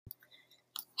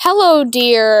Hello,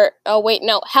 dear. Oh, wait,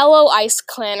 no. Hello, Ice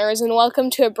Clanners, and welcome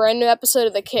to a brand new episode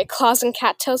of the Kit Claus and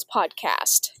Cat Toes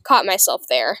podcast. Caught myself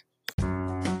there.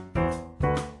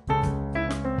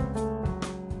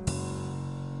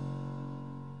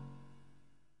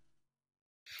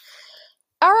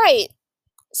 Alright,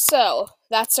 so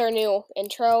that's our new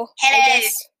intro, Hello. I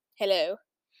guess. Hello.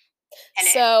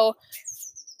 So,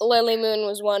 Lily Moon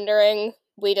was wondering,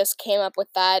 we just came up with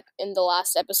that in the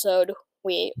last episode.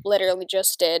 We literally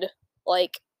just did,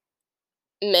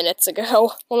 minutes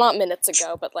ago. Well, not minutes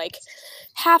ago, but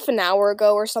half an hour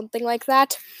ago or something like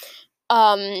that.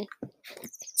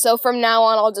 So from now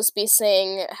on, I'll just be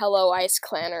saying hello, Ice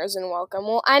Clanners, and welcome.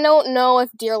 Well, I don't know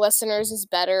if Dear Listeners is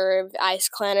better, if Ice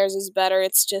Clanners is better.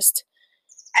 It's just...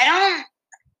 I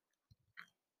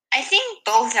think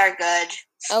both are good.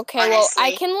 Okay, honestly. well,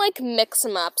 I can, mix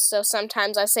them up. So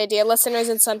sometimes I say Dear Listeners,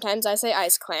 and sometimes I say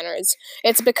Ice Clanners.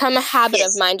 It's become a habit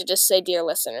of mine to just say Dear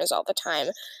Listeners all the time.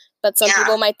 But some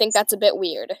people might think that's a bit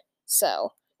weird.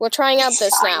 So, we're trying out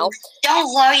this fine. now.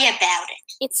 Don't worry about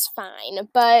it. It's fine,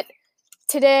 but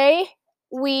today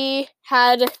we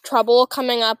had trouble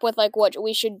coming up with what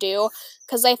we should do,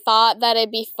 because I thought that it'd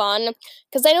be fun,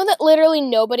 because I know that literally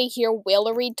nobody here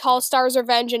will read Tall Stars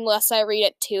Revenge unless I read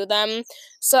it to them.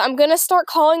 So I'm gonna start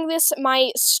calling this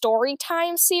my story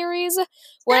time series,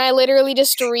 when I literally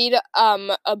just read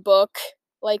a book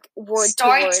word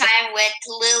Story to word. time with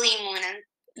Lily Moon.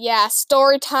 Yeah,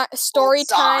 story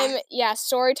time. Yeah,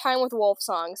 story time with Wolf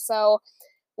Song. So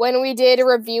when we did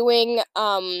reviewing,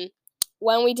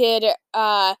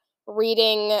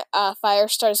 reading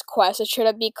Firestar's Quest, it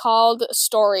should be called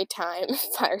Story Time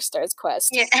Firestar's Quest.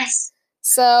 Yes.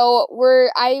 So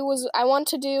I want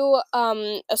to do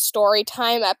a story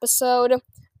time episode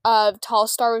of Tall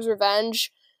Stars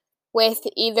Revenge with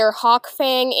either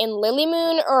Hawkfang and Lily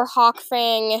Moon or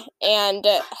Hawkfang and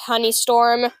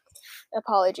Honeystorm.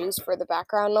 Apologies for the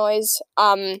background noise.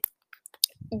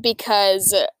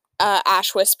 Because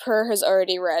Ash Whisper has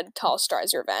already read Tall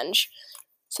Stars Revenge.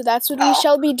 So that's what we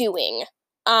shall be doing.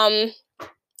 I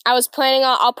was planning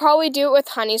on... I'll probably do it with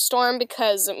Honeystorm,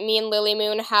 because me and Lily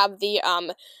Moon have the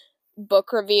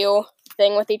book review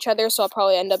thing with each other, so I'll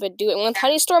probably end up doing it with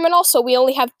Honeystorm. And also, we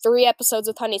only have 3 episodes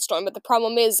with Honeystorm, but the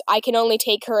problem is I can only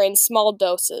take her in small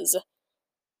doses.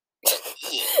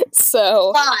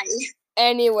 So... Fine.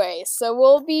 Anyway, so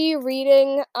we'll be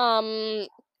reading,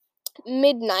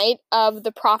 Midnight of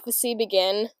The Prophecy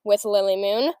Begin with Lily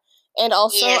Moon, and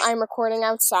also I'm recording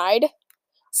outside,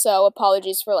 so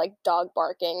apologies for dog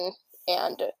barking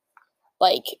and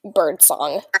bird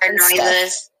song and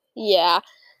noises. Stuff. Yeah,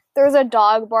 there's a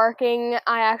dog barking.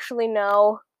 I actually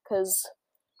know, because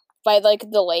by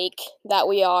the lake that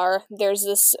we are, there's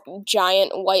this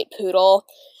giant white poodle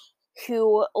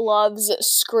who loves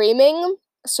screaming.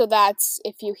 So that's,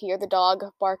 if you hear the dog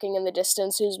barking in the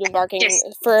distance, who's been barking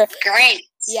for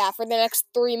the next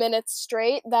 3 minutes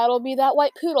straight, that'll be that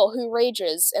white poodle who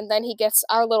rages, and then he gets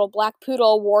our little black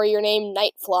poodle warrior named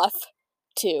Nightfluff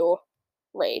to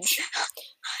rage.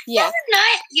 Yeah.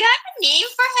 You have a name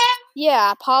for him?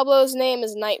 Yeah, Pablo's name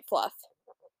is Nightfluff.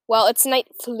 Well, it's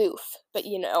Nightfloof, but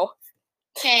you know.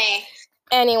 Okay.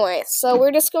 Anyway, so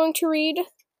we're just going to read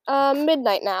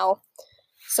Midnight now.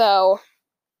 So,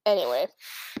 anyway.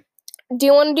 Do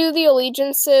you want to do the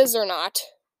allegiances or not?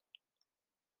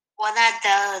 What that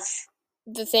does?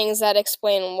 The things that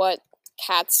explain what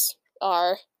cats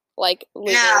are, No,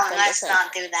 let's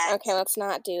not do that. Okay, let's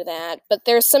not do that. But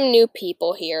there's some new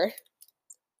people here,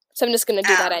 so I'm just gonna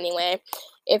do that anyway,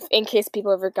 in case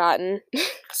people have forgotten.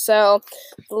 So,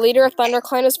 the leader of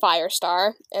ThunderClan is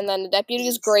Firestar, and then the deputy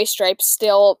is Graystripe,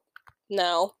 still,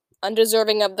 no,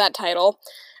 undeserving of that title.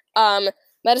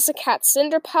 Medicine Cat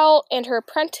Cinderpelt, and her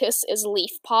apprentice is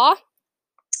Leafpaw.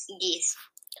 Yes.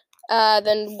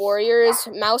 Then Warriors,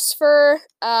 Mousefur,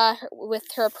 with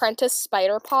her apprentice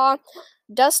Spiderpaw,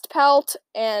 Dustpelt,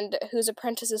 and whose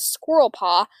apprentice is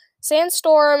Squirrelpaw,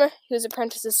 Sandstorm, whose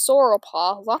apprentice is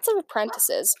Sorrelpaw, lots of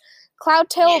apprentices,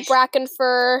 Cloudtail,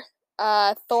 Brackenfur,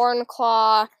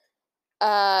 Thornclaw,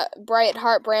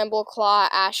 Brightheart, Brambleclaw,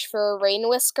 Ashfur,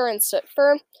 Rainwhisker, and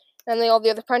Sootfur. And all the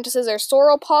other apprentices are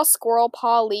Sorrelpaw,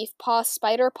 Squirrelpaw, Leafpaw,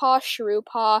 Spiderpaw,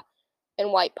 Shrewpaw, and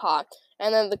Whitepaw.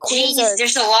 And then the queens are...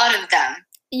 there's a lot of them.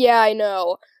 Yeah, I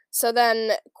know. So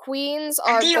then, queens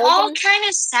are... And they all kind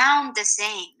of sound the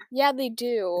same. Yeah, they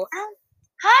do.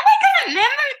 How am I gonna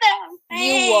remember them?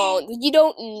 You won't. You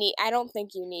don't need... I don't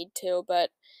think you need to, but...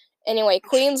 Anyway,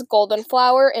 queens,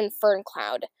 Goldenflower, and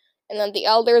Ferncloud. And then the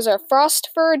elders are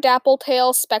Frostfur,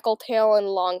 Dappletail, Speckletail, and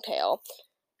Longtail.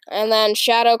 And then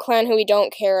Shadow Clan, who we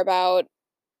don't care about.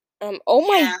 Oh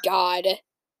my god.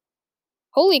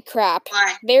 Holy crap.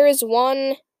 Why? There is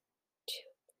 1, 2.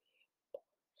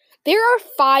 There are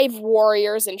 5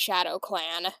 warriors in Shadow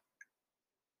Clan.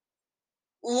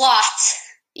 What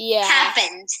Yeah.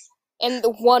 happened? And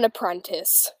 1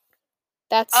 apprentice.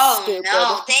 That's stupid.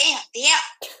 No, they're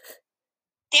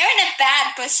in a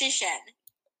bad position.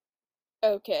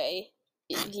 Okay.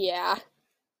 Yeah.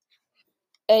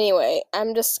 Anyway,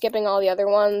 I'm just skipping all the other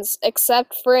ones,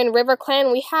 except for in River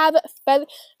Clan, we have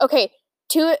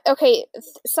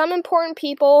some important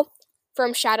people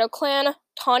from Shadow Clan,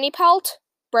 Tawny Pelt,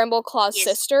 Brambleclaw's Yes.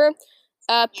 sister.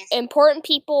 Yes. Important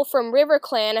people from River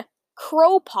Clan,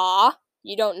 Crowpaw,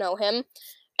 you don't know him,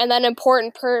 and then four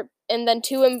important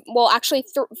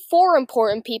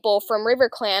people from River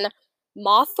Clan,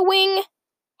 Mothwing,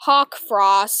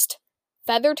 Hawkfrost,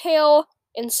 Feathertail,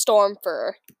 and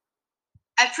Stormfur.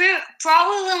 I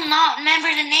probably will not remember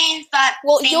the names, but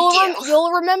thank you.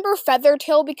 You'll remember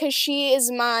Feathertail because she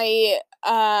is my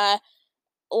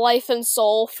life and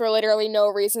soul for literally no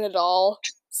reason at all.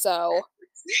 So,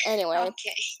 anyway.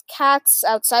 Okay. Cats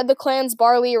outside the clans,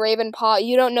 Barley, Ravenpaw.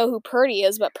 You don't know who Purdy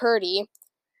is, but Purdy.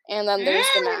 And then there's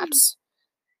the maps.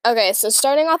 Okay, so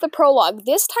starting off the prologue.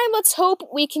 This time, let's hope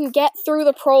we can get through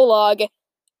the prologue,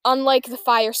 unlike the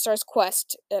Firestars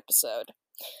Quest episode.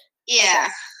 Yeah.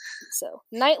 Okay. So,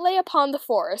 night lay upon the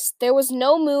forest. There was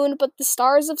no moon, but the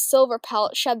stars of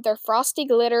Silverpelt shed their frosty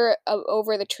glitter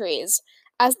over the trees.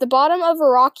 As the bottom of a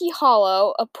rocky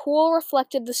hollow, a pool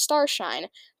reflected the starshine.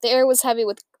 The air was heavy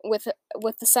with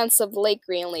the sense of Lake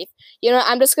Greenleaf. You know,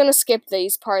 I'm just gonna skip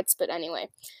these parts, but anyway.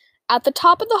 At the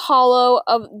top of the hollow,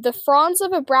 the fronds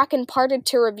of a bracken parted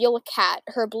to reveal a cat,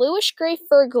 her bluish-gray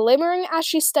fur glimmering as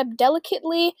she stepped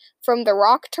delicately from the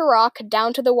rock to rock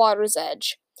down to the water's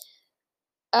edge.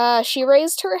 She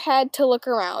raised her head to look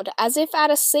around. As if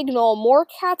at a signal, more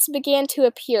cats began to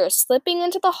appear, slipping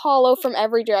into the hollow from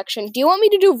every direction. Do you want me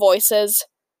to do voices?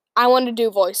 I want to do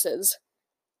voices.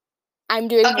 I'm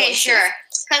doing voices. Okay, sure.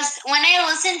 Because when I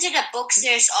listen to the books, they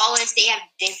have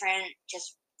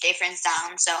different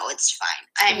sounds, so it's fine.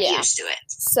 I'm used to it.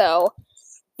 So,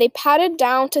 they padded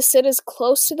down to sit as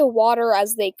close to the water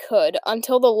as they could,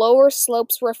 until the lower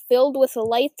slopes were filled with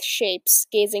lithe shapes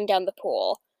gazing down the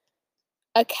pool.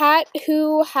 A cat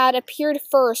who had appeared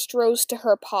first rose to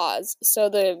her paws. So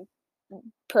the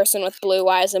person with blue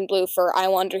eyes and blue fur, I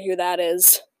wonder who that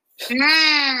is.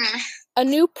 A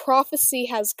new prophecy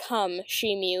has come,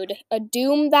 she mewed. A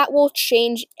doom that will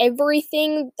change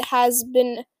everything has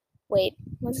been... Wait,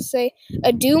 what does it say?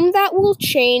 A doom that will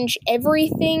change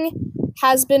everything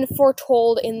has been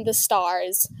foretold in the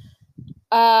stars.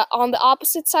 On the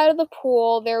opposite side of the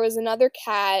pool, there was another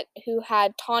cat who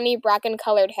had tawny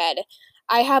bracken-colored head.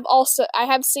 I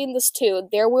have seen this too.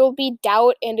 There will be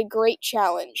doubt and a great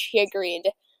challenge, he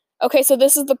agreed. Okay, so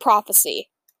this is the prophecy.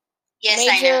 Yes,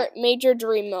 I know. Major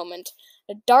dream moment.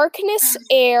 The darkness,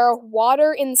 air,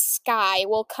 water, and sky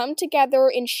will come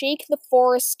together and shake the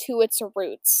forest to its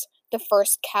roots, the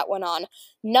first cat went on.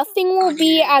 Nothing will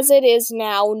be as it is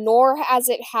now, nor as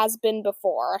it has been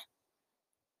before.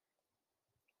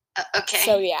 Okay.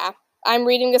 So yeah, I'm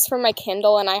reading this from my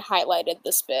Kindle and I highlighted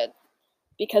this bit.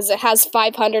 Because it has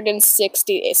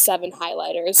 567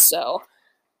 highlighters, so,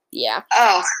 yeah.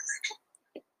 Oh.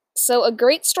 So, a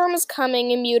great storm is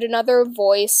coming, and mewed another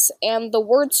voice, and the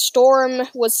word storm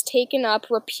was taken up,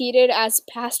 repeated as it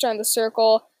passed around the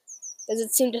circle, as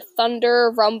it seemed to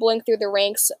thunder, rumbling through the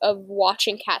ranks of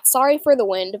watching cats. Sorry for the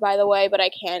wind, by the way, but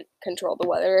I can't control the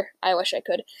weather. I wish I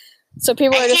could. So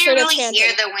people are just sort of chanting. I can't really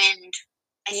hear the wind.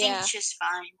 I think it's just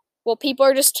fine. Well, people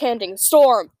are just chanting,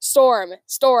 storm, storm,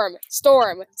 storm,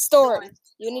 storm, storm.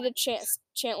 You need to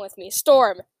chant with me.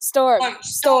 Storm, storm,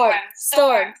 storm,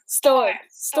 storm, storm,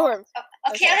 storm.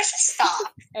 Okay, let's just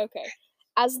stop. Okay.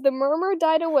 As the murmur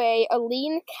died away, a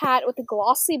lean cat with a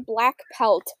glossy black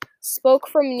pelt spoke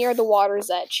from near the water's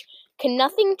edge. Can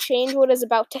nothing change what is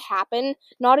about to happen?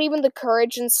 Not even the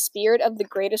courage and spirit of the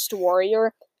greatest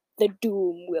warrior? The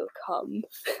doom will come.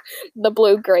 The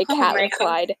blue-gray cat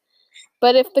replied.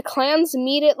 But if the clans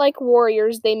meet it like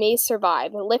warriors, they may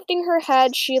survive. Lifting her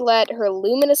head, she let her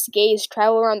luminous gaze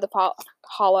travel around the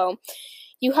hollow.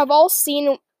 You have all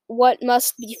seen what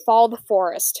must befall the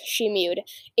forest, she mewed,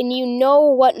 and you know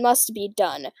what must be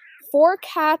done. 4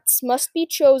 cats must be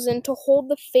chosen to hold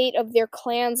the fate of their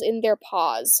clans in their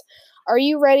paws. Are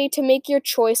you ready to make your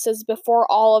choices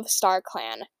before all of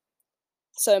StarClan?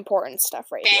 So important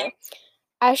stuff right here.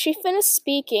 As she finished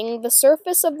speaking, the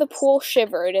surface of the pool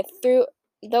shivered,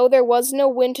 though there was no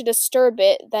wind to disturb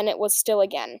it, then it was still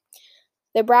again.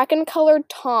 The bracken-colored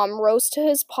Tom rose to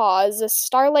his paws, the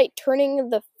starlight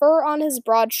turning the fur on his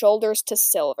broad shoulders to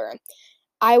silver.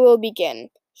 I will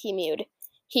begin, he mewed.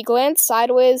 He glanced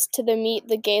sideways to meet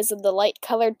the gaze of the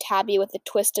light-colored tabby with a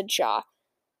twisted jaw.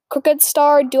 Crooked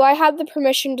Star, do I have the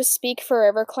permission to speak for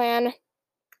RiverClan?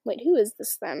 Wait, who is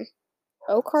this then?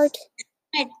 Oakheart?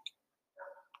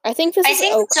 I think this is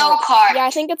Oakheart. It's Oakheart. Yeah,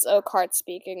 I think it's Oakheart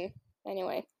speaking.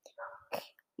 Anyway.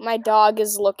 My dog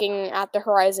is looking at the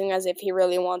horizon as if he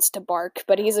really wants to bark,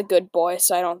 but he's a good boy,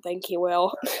 so I don't think he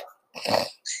will.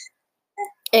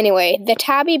 Anyway, the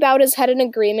tabby bowed his head in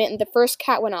agreement, and the first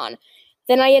cat went on.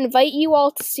 Then I invite you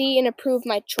all to see and approve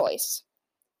my choice.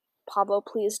 Pablo,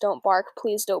 please don't bark.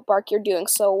 Please don't bark. You're doing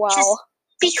so well.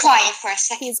 Just be quiet for a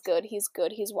second. He's good.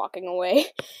 He's walking away.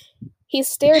 He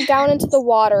stared down into the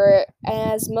water,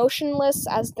 as motionless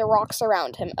as the rocks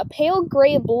around him. A pale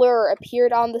gray blur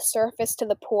appeared on the surface to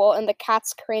the pool, and the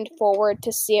cats craned forward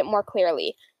to see it more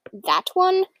clearly. That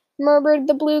one? Murmured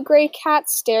the blue-gray cat,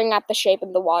 staring at the shape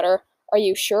of the water. Are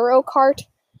you sure, Oakheart?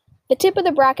 The tip of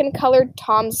the bracken-colored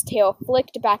Tom's tail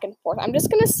flicked back and forth. I'm just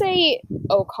gonna say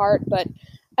Oakheart, but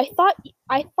I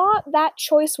thought that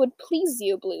choice would please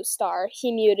you, Blue Star,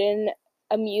 he mewed in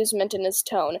amusement in his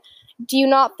tone. Do you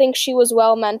not think she was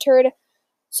well mentored?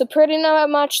 So pretty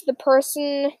much the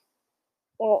person...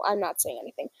 Well, I'm not saying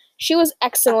anything. She was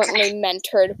excellently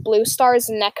mentored. Blue Star's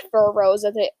neck fur rose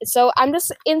at it. So I'm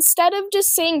just... Instead of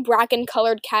just saying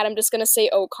bracken-colored cat, I'm just going to say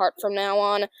Oakheart from now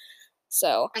on.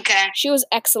 So, she was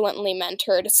excellently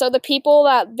mentored. So the people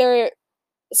that they're...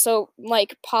 So,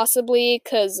 like, possibly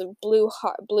because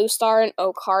Blue Star and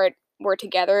Oakheart were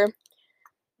together.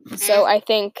 Mm-hmm. So I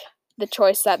think... The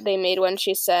choice that they made when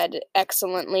she said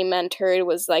excellently mentored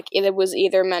was like it was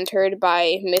either mentored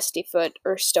by Mistyfoot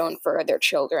or Stonefur, their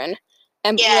children.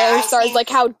 And Blue Star's like,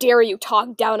 how dare you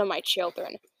talk down to my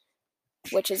children?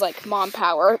 Which is like mom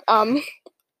power. Mom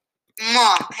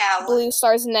power. Blue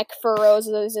Star's neck furrows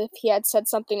as if he had said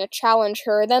something to challenge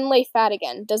her, then lay flat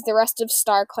again. Does the rest of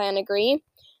Star Clan agree?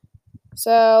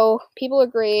 So people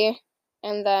agree,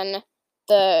 and then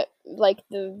the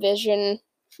vision.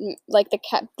 Like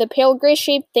the pale gray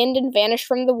shape thinned and vanished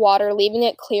from the water, leaving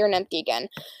it clear and empty again.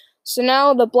 So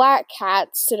now the black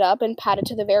cat stood up and padded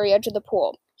to the very edge of the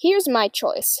pool. Here's my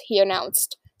choice, he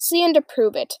announced. See and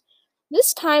approve it.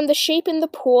 This time the shape in the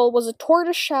pool was a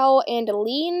tortoiseshell and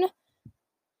lean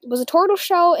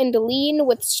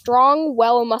with strong,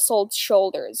 well-muscled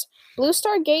shoulders. Blue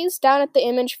Star gazed down at the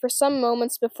image for some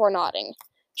moments before nodding.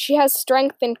 She has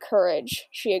strength and courage,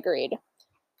 she agreed.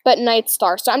 But Night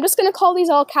Star. So I'm just going to call these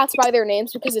all cats by their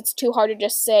names because it's too hard to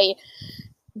just say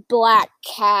black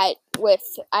cat with,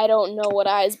 I don't know what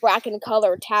eyes, bracken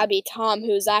color, tabby Tom,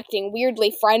 who's acting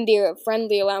weirdly friendly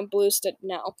around Blue Star.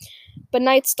 No. But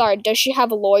Night Star, does she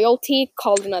have loyalty?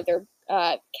 Called another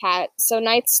cat. So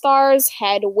Night Star's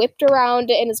head whipped around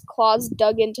and his claws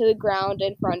dug into the ground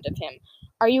in front of him.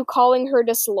 Are you calling her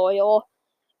disloyal?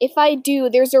 If I do,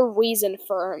 there's a reason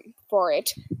for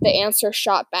it, the answer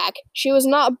shot back. She was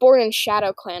not born in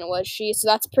Shadow Clan, was she? So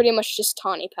that's pretty much just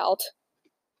Tawny Pelt.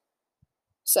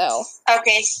 So.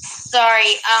 Okay,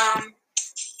 sorry.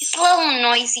 It's a little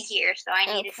noisy here, so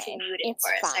I needed to mute it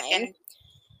for a second.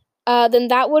 Then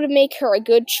that would make her a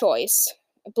good choice.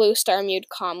 Blue Star mewed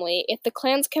calmly. If the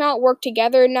clans cannot work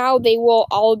together now, they will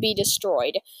all be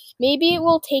destroyed. Maybe it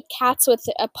will take cats with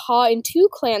a paw in 2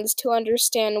 clans to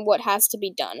understand what has to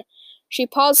be done. She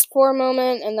paused for a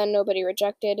moment, and then nobody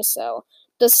rejected, so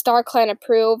does Star Clan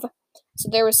approve? So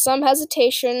there was some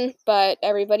hesitation, but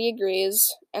everybody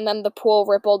agrees, and then the pool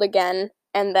rippled again,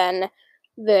 and then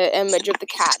the image of the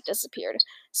cat disappeared.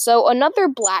 So another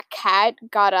black cat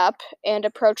got up and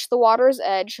approached the water's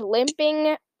edge,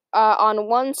 limping on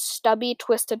one stubby,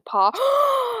 twisted paw.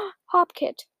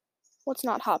 Hopkit. Well, it's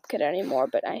not Hopkit anymore,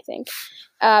 but I think.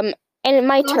 And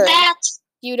my turn.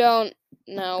 You don't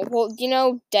know. Well, you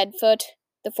know Deadfoot,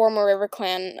 the former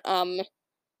RiverClan,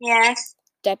 yes.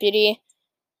 deputy?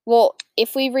 Well,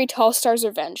 if we read Tall Star's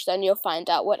Revenge, then you'll find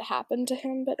out what happened to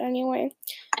him, but anyway.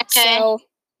 Okay. So,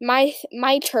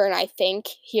 my turn, I think,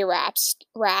 he rasped.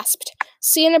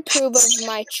 See and approve of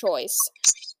my choice.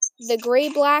 The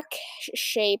gray-black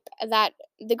shape that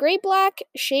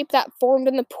formed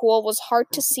in the pool was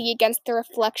hard to see against the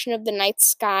reflection of the night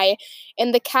sky,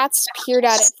 and the cats peered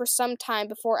at it for some time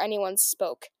before anyone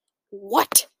spoke.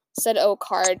 What? Said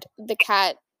Oakheart. The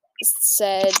cat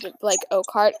said,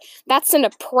 Oakheart, that's an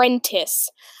apprentice.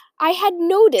 I had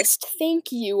noticed.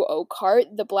 Thank you,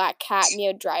 Oakheart, the black cat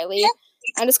mewed dryly.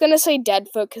 I'm just gonna say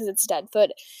Deadfoot because it's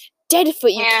Deadfoot.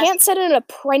 Deadfoot, you can't set an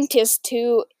apprentice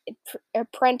to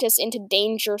apprentice into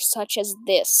danger such as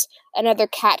this," another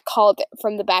cat called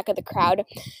from the back of the crowd.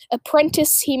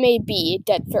 "Apprentice he may be,"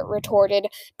 Deadfoot retorted,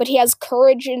 "but he has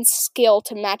courage and skill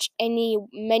to match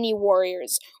many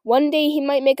warriors. One day he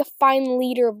might make a fine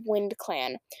leader of Wind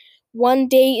Clan." "One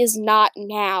day is not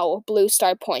now,"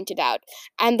 Bluestar pointed out,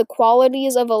 "and the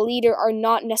qualities of a leader are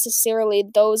not necessarily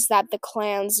those that the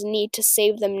clans need to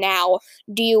save them now.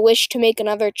 Do you wish to make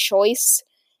another choice?"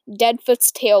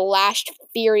 Deadfoot's tail lashed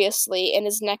furiously, and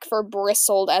his neck fur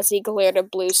bristled as he glared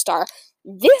at Bluestar.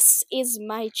 "This is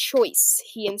my choice,"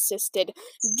 he insisted.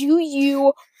 "Do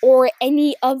you, or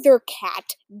any other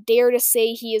cat, dare to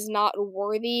say he is not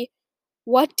worthy?"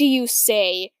 "What do you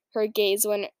say?" Her gaze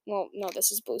went... Well, no,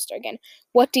 this is Bluestar again.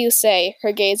 "What do you say?"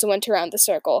 Her gaze went around the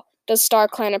circle. "Does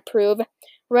StarClan approve?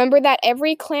 Remember that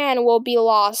every clan will be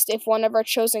lost if one of our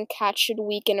chosen cats should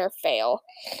weaken or fail."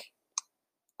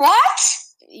 What?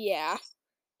 Yeah.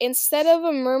 Instead of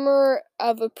a murmur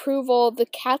of approval, the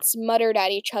cats muttered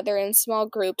at each other in small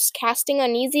groups, casting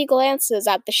uneasy glances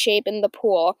at the shape in the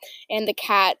pool and the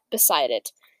cat beside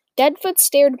it. Deadfoot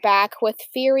stared back with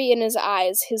fury in his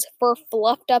eyes, his fur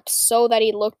fluffed up so that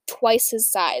he looked twice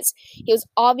his size. He was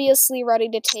obviously ready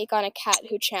to take on a cat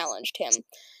who challenged him.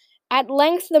 At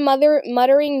length the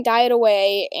muttering died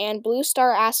away, and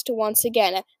Bluestar asked once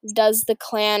again, "Does the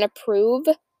clan approve?"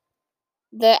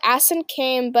 The assent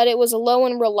came, but it was low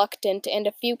and reluctant, and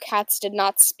a few cats did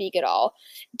not speak at all.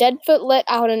 Deadfoot let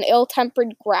out an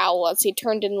ill-tempered growl as he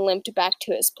turned and limped back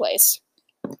to his place.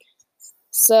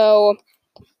 So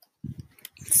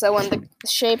when the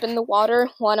shape in the water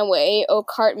went away,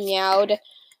 Oakheart meowed.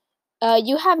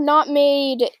 You have not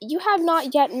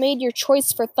yet made your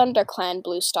choice for ThunderClan,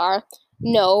 Bluestar."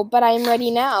 "No, but I am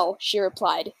ready now," she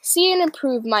replied. "See and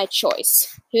approve my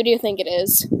choice. Who do you think it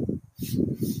is?"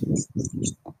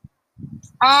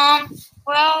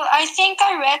 Well, I think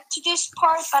I read to this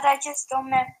part, but I just don't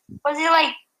know. Was it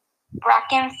like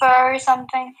Brackenfur or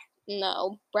something?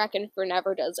 No, Brackenfur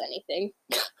never does anything.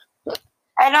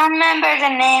 I don't remember the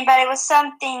name, but it was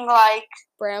something like...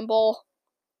 Bramble?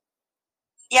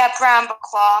 Yeah,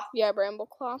 Brambleclaw. Yeah,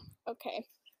 Brambleclaw. Okay.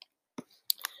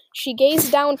 She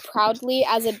gazed down proudly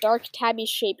as a dark tabby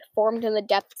shape formed in the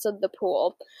depths of the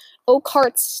pool.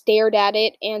 Oakheart stared at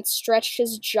it and stretched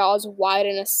his jaws wide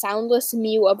in a soundless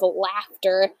mew of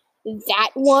laughter.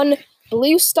 "That one?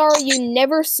 Bluestar, you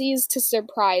never cease to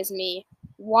surprise me."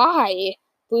 "Why?"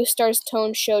 Bluestar's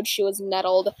tone showed she was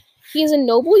nettled. "He is a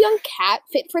noble young cat,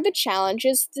 fit for the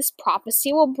challenges this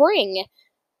prophecy will bring."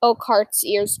 Oakheart's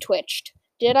ears twitched.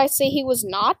 "Did I say he was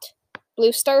not?"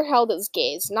 Bluestar held his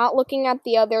gaze, not looking at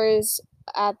the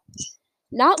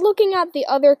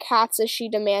other cats as she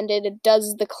demanded,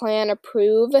 "Does the clan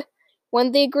approve?"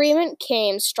 When the agreement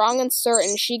came, strong and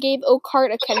certain, she gave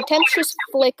Oakheart a contemptuous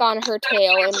flick on her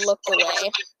tail and looked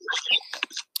away.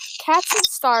 "Cats of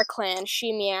StarClan,"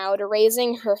 she meowed,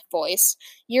 raising her voice,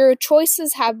 "your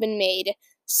choices have been made.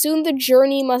 Soon the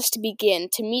journey must begin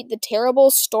to meet the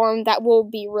terrible storm that will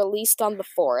be released on the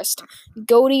forest.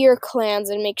 Go to your clans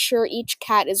and make sure each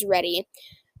cat is ready."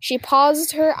 She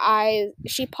paused, and her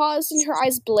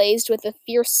eyes blazed with a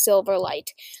fierce silver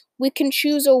light. "We can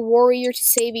choose a warrior to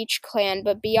save each clan,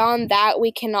 but beyond that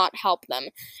we cannot help them.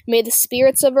 May the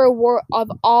spirits of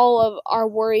all of our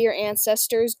warrior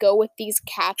ancestors go with these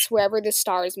cats wherever the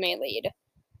stars may lead."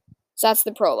 So that's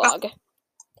the prologue.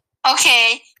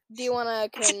 Okay. Do you want to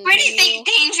continue? It's a pretty big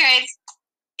danger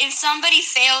if somebody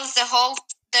fails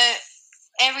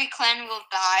every clan will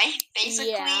die,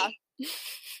 basically. Yeah.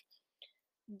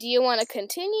 Do you want to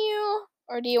continue,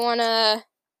 or do you want to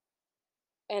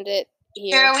end it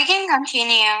here? Sure, we can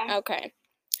continue. Okay.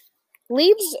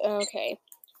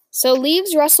 So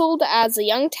Leaves rustled as a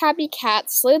young tabby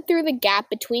cat slid through the gap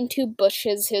between two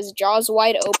bushes, his jaws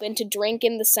wide open to drink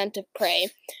in the scent of prey.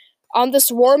 On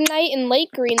this warm night in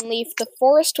Lake Greenleaf, the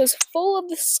forest was full of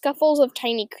the scuffles of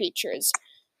tiny creatures.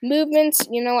 Movements...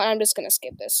 You know what? I'm just gonna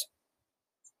skip this.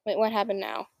 Wait, what happened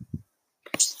now?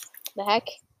 The heck?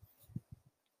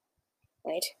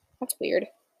 Wait, that's weird.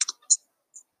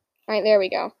 Alright, there we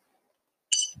go.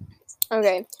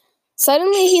 Okay.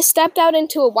 Suddenly, he stepped out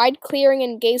into a wide clearing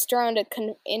and gazed around in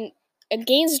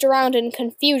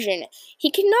confusion.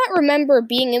 He could not remember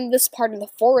being in this part of the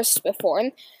forest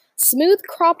before. Smooth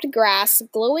cropped grass,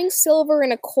 glowing silver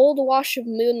in a cold wash of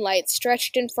moonlight,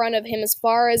 stretched in front of him as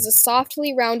far as a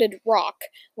softly rounded rock,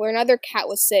 where another cat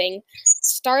was sitting.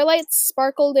 Starlight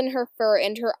sparkled in her fur,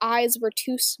 and her eyes were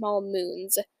two small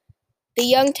moons. The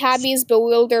young tabby's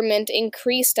bewilderment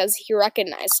increased as he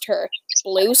recognized her.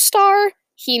 "Bluestar?"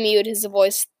 He mewed, his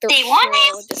voice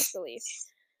shrill with disbelief.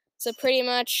 So pretty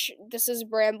much, this is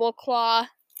Brambleclaw.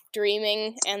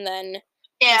 dreaming, and then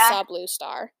he Yeah. saw Blue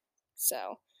Star.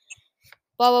 So,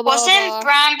 blah, blah, blah, Wasn't blah.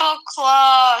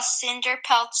 Brambleclaw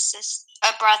Cinderpelt's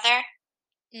brother?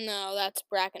 No, that's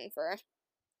Brackenfur.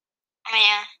 Oh,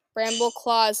 yeah.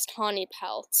 Brambleclaw is Tawny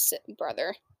Pelt's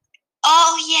brother.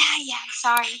 Oh, yeah,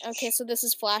 sorry. Okay, so this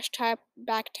is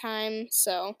flashback time.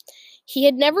 So, he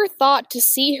had never thought to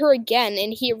see her again,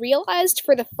 and he realized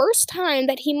for the first time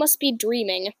that he must be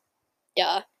dreaming.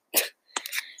 Duh.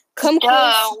 Come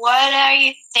close. What are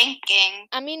you thinking?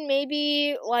 I mean,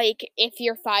 maybe, like, if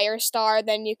you're Firestar,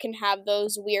 then you can have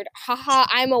those weird, haha,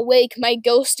 I'm awake, my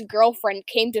ghost girlfriend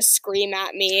came to scream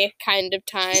at me kind of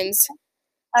times.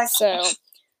 Okay. So,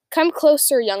 come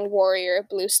closer, young warrior,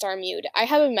 Blue Star mewed. I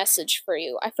have a message for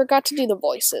you. I forgot to do the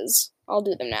voices. I'll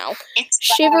do them now.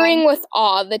 Shivering with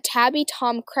awe, the tabby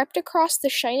Tom crept across the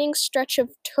shining stretch of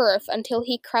turf until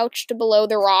he crouched below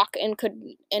the rock and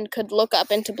could look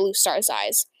up into Blue Star's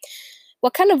eyes.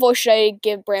 What kind of voice should I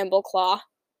give Brambleclaw?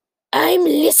 I'm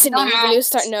listening, Blue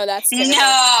Star. No, that's terrible.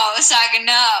 No, Saga,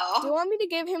 no. Do you want me to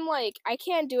give him, like, I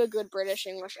can't do a good British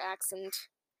English accent.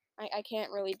 I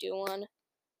can't really do one.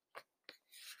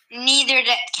 Neither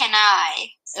can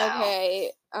I. So.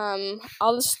 Okay,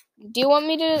 I'll just, do you want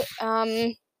me to,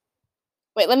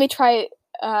 wait, let me try,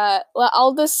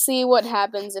 I'll just see what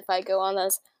happens if I go on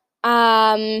this.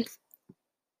 I'm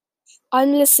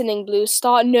listening, Blue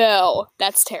Star. No,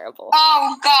 that's terrible.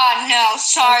 Oh, God, no.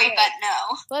 Sorry, Okay. but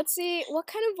no. Let's see, what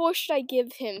kind of voice should I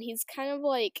give him? He's kind of,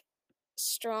 like,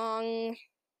 strong,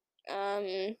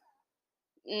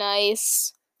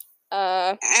 nice,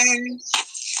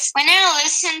 When I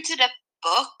listen to the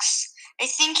books, I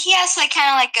think he has, like, kind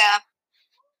of like a,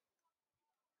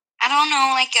 I don't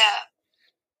know, like a...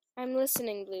 I'm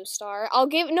listening, Blue Star. I'll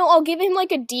give him,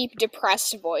 like, a deep,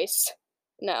 depressed voice.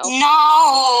 No.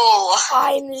 No!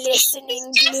 I'm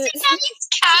listening, He's Blue... just a nice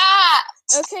cat!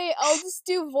 Okay, I'll just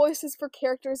do voices for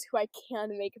characters who I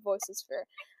can make voices for.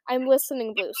 I'm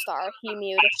listening, Blue Star, he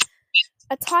mewed.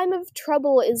 A time of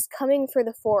trouble is coming for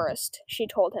the forest, she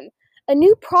told him. A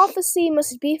new prophecy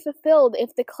must be fulfilled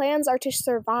if the clans are to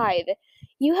survive.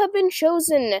 You have been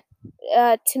chosen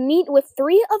to meet with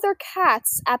 3 other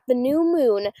cats at the new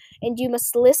moon, and you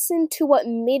must listen to what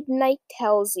Midnight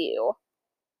tells you.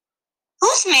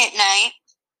 Who's Midnight?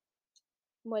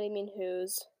 What do you mean,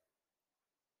 whose?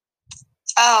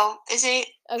 Oh, is it?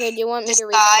 Okay, do you want me to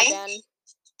read guy? that again?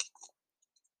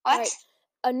 What? Right.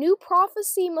 A new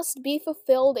prophecy must be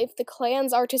fulfilled if the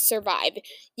clans are to survive.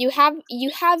 You have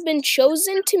been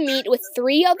chosen to meet with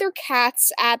 3 other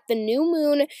cats at the new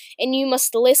moon, and you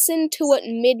must listen to what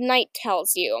Midnight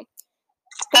tells you.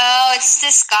 Oh, it's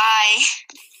this guy.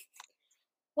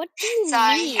 What do you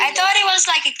Sorry, mean? I thought it was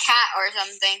like a cat or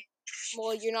something.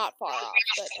 Well, you're not far off,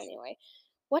 but anyway.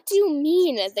 What do you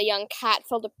mean? The young cat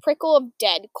felt a prickle of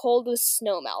dead, cold as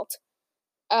snowmelt.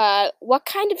 What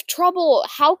kind of trouble?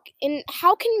 How can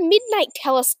Midnight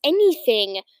tell us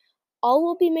anything? All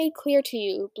will be made clear to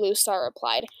you, Blue Star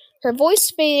replied. Her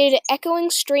voice faded, echoing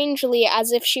strangely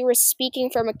as if she were speaking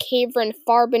from a cavern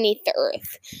far beneath the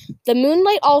earth. The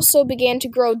moonlight also began to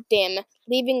grow dim,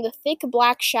 leaving the thick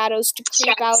black shadows to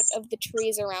creep out of the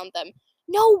trees around them.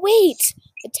 No, wait!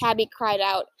 The tabby cried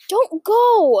out. Don't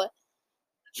go!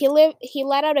 He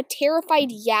let out a terrified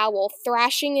yowl,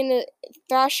 thrashing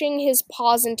his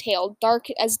paws and tail,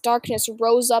 as darkness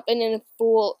rose up and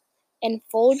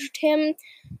enfolded him.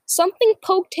 Something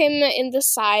poked him in the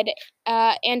side,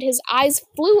 and his eyes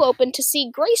flew open to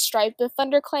see Graystripe, the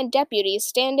ThunderClan deputy,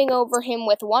 standing over him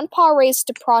with one paw raised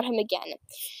to prod him again.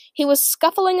 He was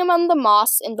scuffling among the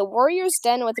moss in the warrior's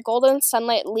den with golden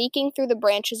sunlight leaking through the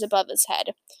branches above his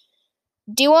head.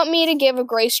 Do you want me to give a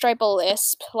Graystripe a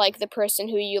lisp, like the person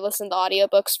who you listen to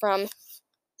audiobooks from?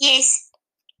 Yes.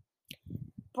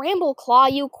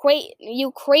 Brambleclaw, you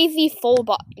crazy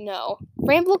no.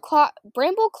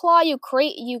 Brambleclaw, you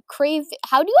crave.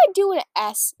 How do I do an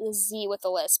S-Z with a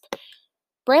lisp?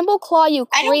 Brambleclaw, you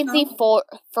crazy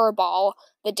furball,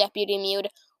 the deputy mewed.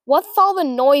 What's all the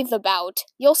noise about?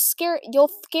 You'll scare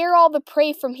all the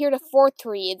prey from here to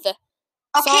Forthreed.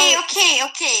 Okay,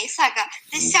 Saga.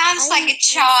 This sounds like a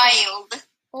child.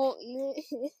 Well,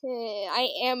 I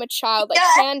am a child. I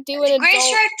can't do an adult.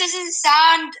 Graystripe doesn't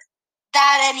sound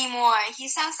that anymore. He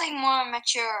sounds like more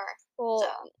mature. Well,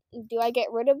 do I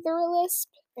get rid of the lisp?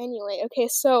 Anyway, okay,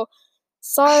 so,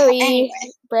 sorry.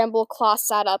 Anyway. Brambleclaw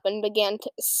sat up and began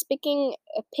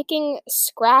picking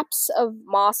scraps of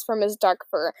moss from his dark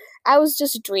fur. I was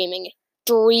just dreaming,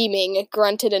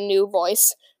 grunted a new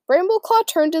voice. Brambleclaw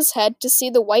turned his head to see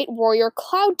the white warrior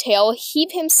Cloudtail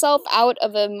heave himself out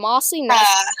of a mossy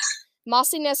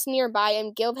nest nearby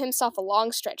and give himself a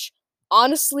long stretch.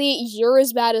 Honestly, you're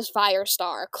as bad as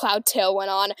Firestar, Cloudtail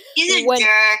went on. He's a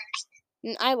jerk.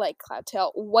 I like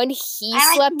Cloudtail. When he I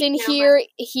like slept him in too, here,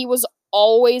 he was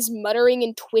always muttering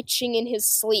and twitching in his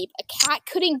sleep. A cat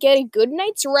couldn't get a good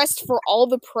night's rest for all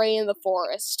the prey in the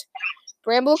forest.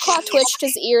 Brambleclaw twitched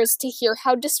his ears to hear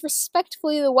how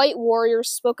disrespectfully the White Warrior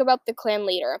spoke about the clan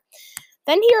leader.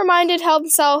 Then he reminded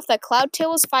himself that Cloudtail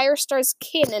was Firestar's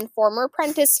kin and former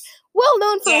apprentice, well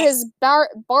known for his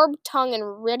barbed tongue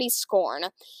and ready scorn.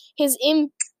 His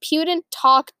impudent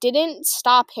talk didn't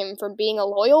stop him from being a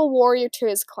loyal warrior to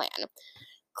his clan.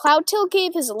 Cloudtail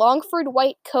gave his long-furred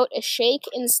white coat a shake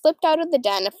and slipped out of the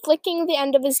den, flicking the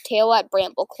end of his tail at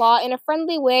Brambleclaw in a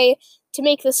friendly way to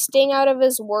make the sting out of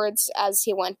his words as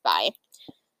he went by.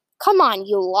 "Come on,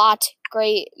 you lot,"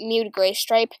 mewed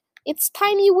Graystripe. "It's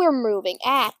time you were moving."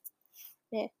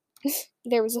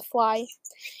 There was a fly.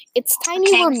 "It's time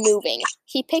you were moving."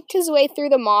 He picked his way through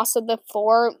the moss of the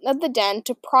floor of the den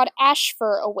to prod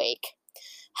Ashfur awake.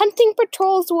 "Hunting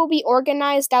patrols will be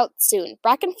organized out soon.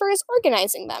 Brackenfur is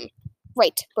organizing them."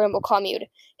 "Right," Brambleclaw mewed.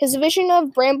 His vision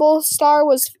of Blue Star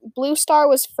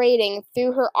was fading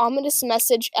through her ominous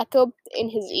message echoed in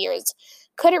his ears.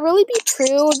 Could it really be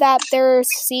true that there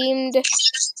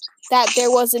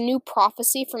was a new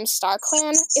prophecy from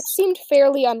StarClan? It seemed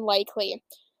fairly unlikely.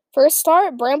 For a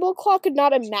start, Brambleclaw could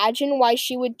not imagine why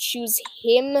she would choose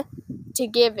him to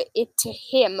give it to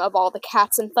him of all the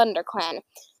cats in ThunderClan.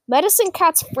 Medicine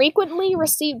cats frequently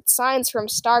received signs from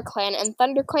StarClan, and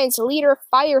ThunderClan's leader,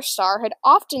 Firestar, had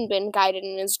often been guided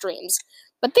in his dreams.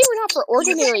 But they were not for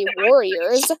ordinary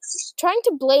warriors. Trying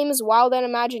to blame his wild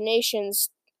imaginations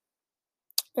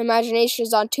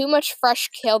on too much fresh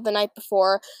kale the night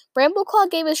before, Brambleclaw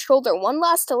gave his shoulder one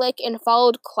last lick and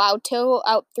followed Cloudtail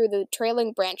out through the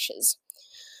trailing branches.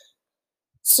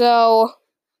 So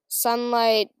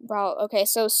Sorrelpaw,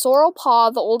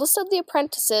 the oldest of the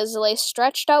apprentices, lay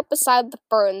stretched out beside the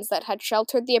ferns that had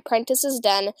sheltered the apprentice's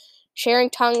den, sharing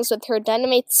tongues with her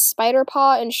denmates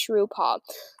Spiderpaw and Shrewpaw.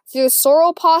 Through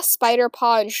Sorrelpaw,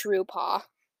 Spiderpaw, and Shrewpaw.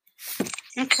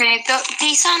 Okay,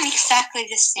 they sound exactly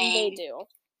the same. They do.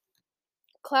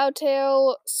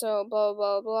 Cloudtail, blah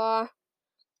blah blah.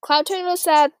 Cloudtail noticed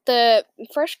that the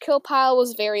fresh kill pile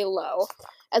was very low.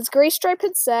 As Graystripe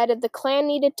had said, the clan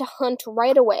needed to hunt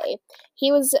right away.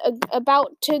 He was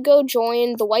about to go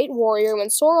join the White Warrior when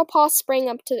Sorrelpaw sprang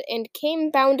up and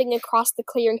came bounding across the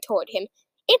clearing toward him.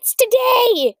 "It's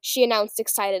today!" she announced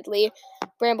excitedly.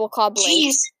 Brambleclaw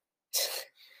blinked.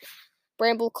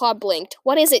 Brambleclaw blinked.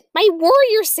 "What is it?" "My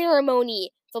warrior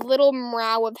ceremony!" The little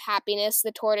meow of happiness,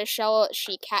 the tortoiseshell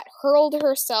she-cat hurled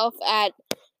herself at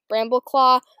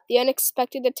Brambleclaw. The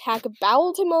unexpected attack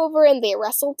bowled him over, and they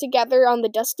wrestled together on the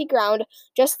dusty ground,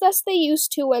 just as they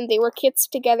used to when they were kits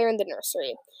together in the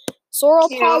nursery.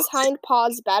 Sorrelpaw's hind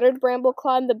paws battered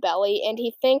Brambleclaw in the belly, and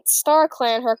he thanked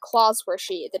StarClan her claws were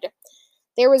sheathed.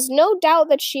 There was no doubt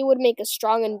that she would make a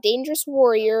strong and dangerous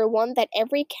warrior, one that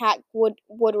every cat would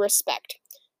respect.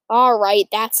 All right,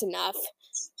 that's enough,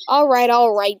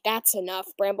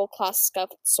 Brambleclaw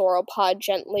scuffed Sorrelpaw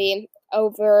gently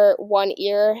over one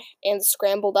ear and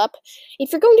scrambled up.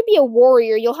 "If you're going to be a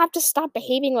warrior, you'll have to stop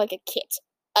behaving like a kit."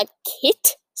 "A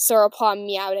kit?" Sorrelpaw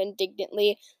meowed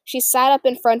indignantly. She sat up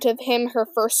in front of him, her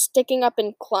fur sticking up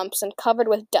in clumps and covered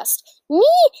with dust. "Me?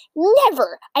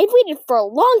 Never! I've waited for a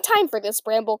long time for this,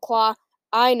 Brambleclaw."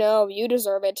 "I know, you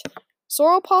deserve it."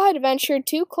 Sorrelpaw had ventured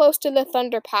too close to the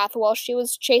thunder path while she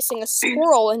was chasing a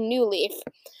squirrel in New Leaf.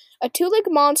 A two-legged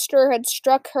monster had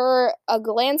struck her a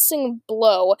glancing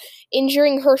blow,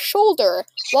 injuring her shoulder,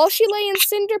 while she lay in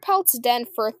Cinderpelt's den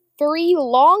for 3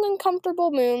 long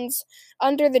uncomfortable moons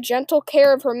under the gentle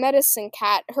care of her medicine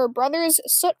cat. Her brothers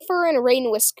Sootfur and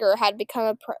Rainwhisker had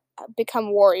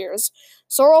become warriors.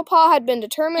 Sorrelpaw had been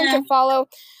determined to follow.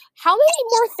 How many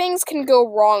more things can go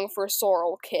wrong for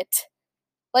Sorrelkit?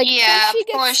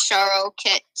 Poor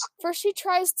Sorrelkit. First she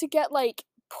tries to get,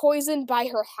 poisoned by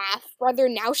her half-brother.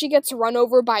 Now she gets run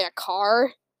over by a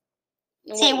car.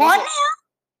 Say what now?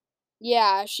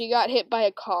 Yeah, she got hit by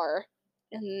a car.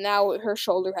 And now her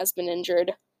shoulder has been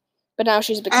injured. But now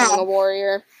she's becoming a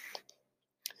warrior.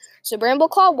 So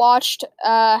Brambleclaw watched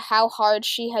how hard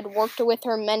she had worked with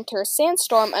her mentor,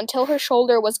 Sandstorm, until her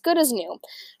shoulder was good as new.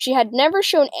 She had never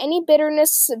shown any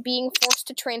bitterness being forced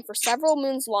to train for several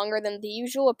moons longer than the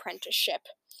usual apprenticeship.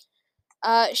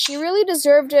 She really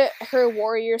deserved her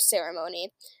warrior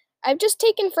ceremony. "I've just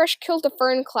taken fresh kill to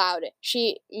Ferncloud,"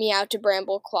 she meowed to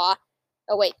Brambleclaw.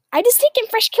 "Oh wait, I just taken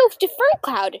fresh kill to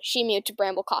Ferncloud," she mewed to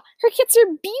Brambleclaw. "Her kits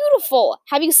are beautiful.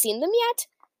 Have you seen them yet?"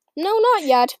 "No, not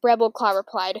yet," Brambleclaw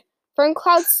replied.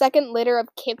 Ferncloud's second litter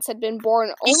of kits had been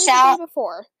born only the day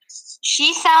before.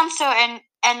 She sounds so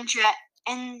Energetic.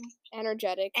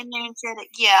 energetic.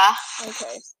 Yeah.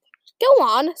 Okay. Go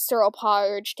on, Cyril Paw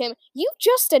urged him. You've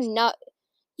just enough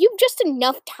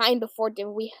time before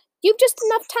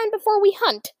we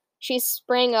hunt. She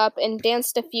sprang up and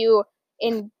danced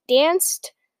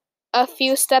a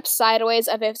few steps sideways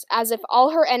as if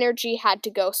all her energy had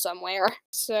to go somewhere.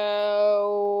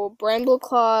 So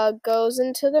Brambleclaw goes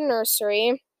into the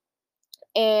nursery,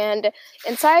 and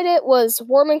inside it was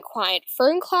warm and quiet.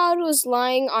 Ferncloud was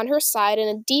lying on her side in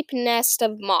a deep nest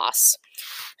of moss.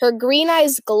 Her green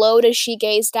eyes glowed as she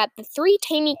gazed at the 3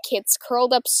 tiny kits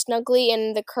curled up snugly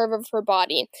in the curve of her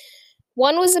body.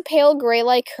 One was a pale gray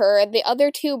like her, the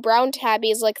other 2 brown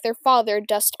tabbies like their father,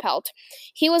 Dustpelt.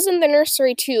 He was in the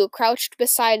nursery too, crouched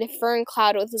beside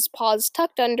Ferncloud with his paws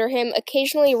tucked under him,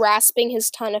 occasionally rasping his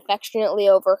tongue affectionately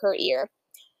over her ear.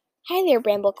 Hi there,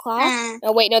 Brambleclaw.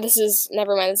 Oh, wait, no, this is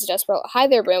Dustpelt. Hi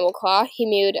there, Brambleclaw, he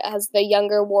mewed as the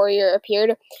younger warrior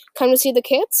appeared. Come to see the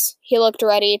kits? He looked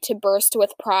ready to burst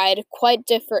with pride, quite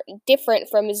different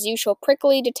from his usual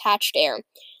prickly, detached air.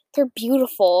 They're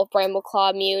beautiful,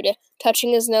 Brambleclaw mewed,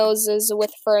 touching his noses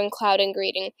with Ferncloud in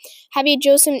greeting. Have you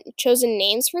chosen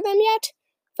names for them yet?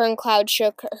 Ferncloud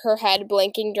shook her head,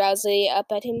 blinking drowsily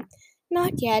up at him.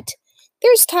 Not yet.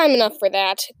 There's time enough for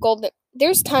that, Goldenflower,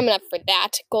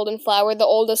 the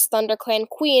oldest ThunderClan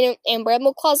queen, and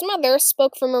Brambleclaw's mother,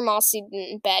 spoke from her mossy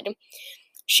bed.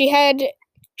 She had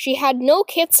no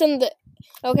kits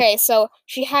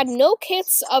she had no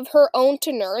kits of her own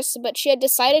to nurse, but she had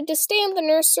decided to stay in the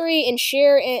nursery and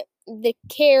share the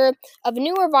care of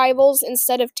new arrivals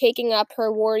instead of taking up her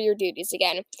warrior duties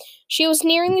again. She was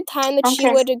nearing the time that she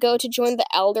would go to join the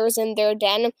elders in their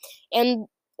den, and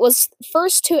was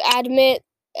first to admit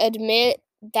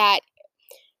that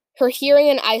her hearing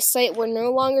and eyesight were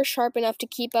no longer sharp enough to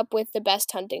keep up with the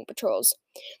best hunting patrols.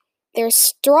 They're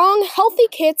strong, healthy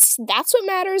kits, that's what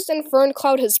matters, and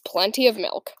Ferncloud has plenty of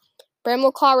milk.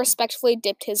 Brambleclaw respectfully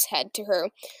dipped his head to her.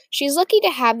 She's lucky to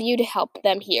have you to help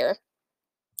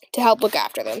look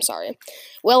after them, sorry.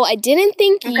 Well, I didn't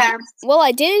do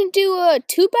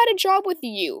too bad a job with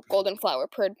you, Goldenflower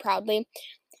purred proudly.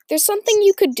 There's something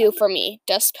you could do for me,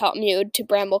 Dustpelt mewed to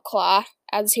Brambleclaw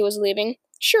as he was leaving.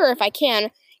 Sure, if I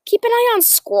can. Keep an eye on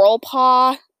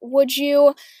Squirrelpaw, would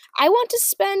you? I want to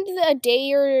spend a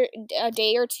day or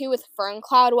 2 with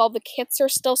Ferncloud while the kits are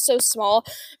still so small,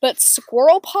 but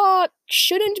Squirrelpaw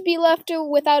shouldn't be left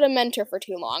without a mentor for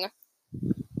too long.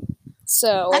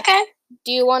 So,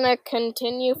 do you want to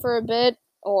continue for a bit,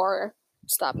 or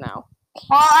stop now?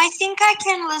 Well, I think I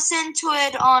can listen to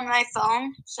it on my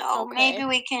phone, so maybe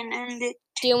we can end it.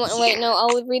 Do you want? Wait, no.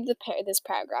 I'll read this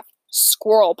paragraph.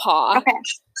 Squirrelpaw. Okay.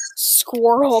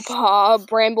 Squirrelpaw.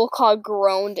 Brambleclaw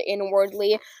groaned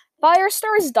inwardly.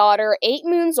 Firestar's daughter, 8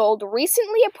 moons old,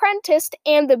 recently apprenticed,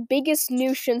 and the biggest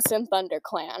nuisance in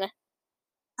ThunderClan.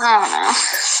 Oh no.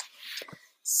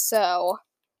 So,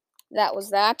 that was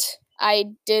that.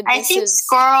 I think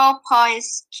Squirrelpaw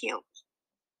is cute.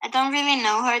 I don't really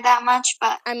know her that much,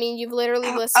 but I mean, you've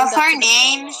literally listened of her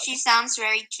name, she sounds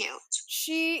very cute.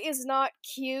 She is not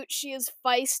cute. She is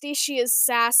feisty. She is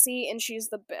sassy, and she's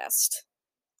the best.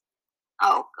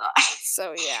 Oh god.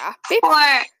 So yeah.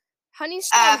 Poor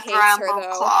Honeystorm hates her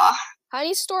though.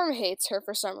 Honeystorm hates her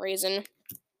for some reason.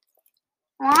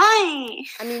 Why?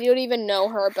 I mean, you don't even know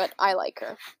her, but I like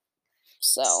her.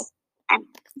 So.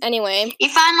 Anyway.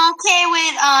 If I'm okay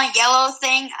with Yellow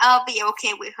Thing, I'll be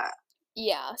okay with her.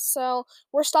 Yeah, so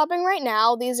we're stopping right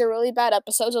now. These are really bad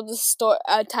episodes of the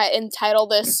entitle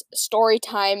this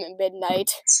Storytime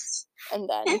Midnight, and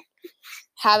then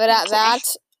have it at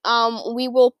that. We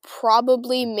will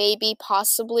probably,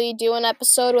 possibly do an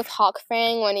episode with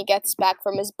Hawkfang when he gets back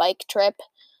from his bike trip,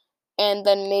 and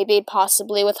then maybe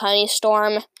possibly with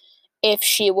Honeystorm if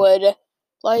she would,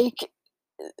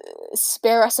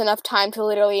 spare us enough time to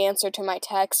literally answer to my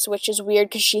text, which is weird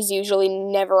because she's usually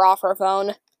never off her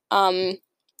phone. Oh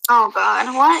god,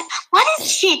 what is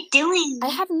she doing? I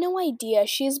have no idea.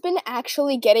 She's been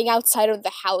actually getting outside of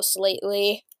the house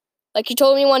lately. She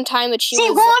told me one time that she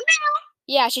was...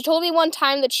 Yeah, she told me one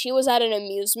time that she was at an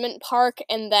amusement park,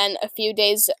 and then a few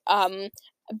days,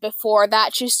 before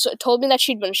that, she told me that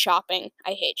she'd been shopping.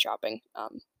 I hate shopping.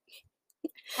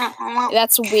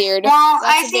 That's weird. Well,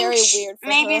 that's I think weird for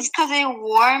maybe her. it's because it's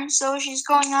warm, so she's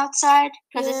going outside,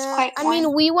 because it's quite warm. I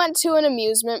mean, we went to an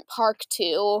amusement park,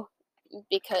 too,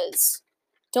 because,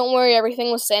 don't worry,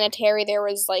 everything was sanitary. There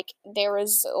was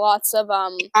lots of,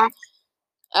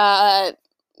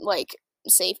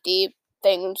 safety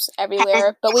things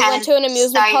everywhere. But we went to an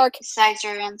amusement park.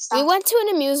 And stuff. We went to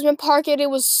an amusement park and it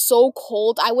was so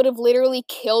cold. I would have literally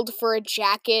killed for a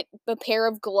jacket, a pair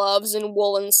of gloves, and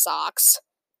woolen socks.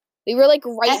 We were like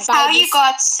right That's by how this... you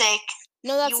got sick.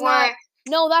 No, that's not.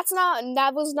 No, that's not.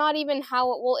 That was not even how.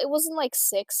 Well, it wasn't like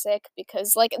sick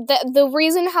because like the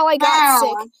reason how I got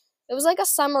sick. It was like a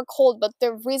summer cold, but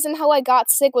the reason how I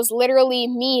got sick was literally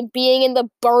me being in the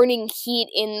burning heat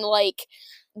in like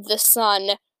the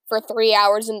sun for 3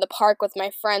 hours in the park with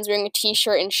my friends wearing a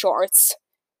t-shirt and shorts.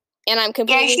 And I'm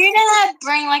completely... Yeah, you didn't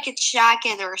bring like a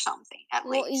jacket or something at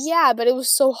least. Yeah, but it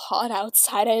was so hot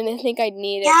outside. I didn't think I'd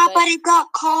need it. Yeah, but it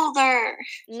got colder.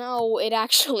 No, it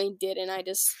actually didn't. I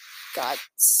just got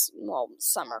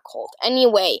summer cold.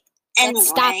 Anyway, let's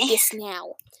stop this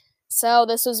now. So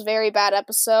this was a very bad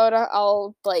episode.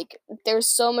 There's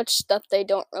so much stuff they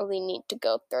don't really need to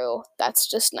go through. That's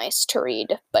just nice to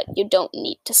read, but you don't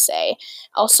need to say.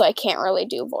 Also, I can't really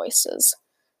do voices,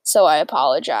 so I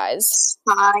apologize.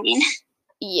 Fine.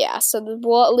 Yeah, so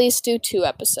we'll at least do 2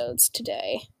 episodes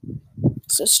today.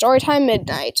 So Storytime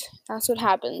Midnight. That's what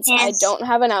happens. Yes. I don't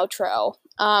have an outro.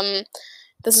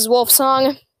 This is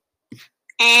Wolfsong.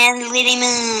 And Lily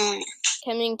Moon.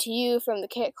 Coming to you from the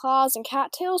Cat Claws and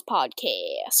Cattails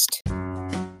podcast.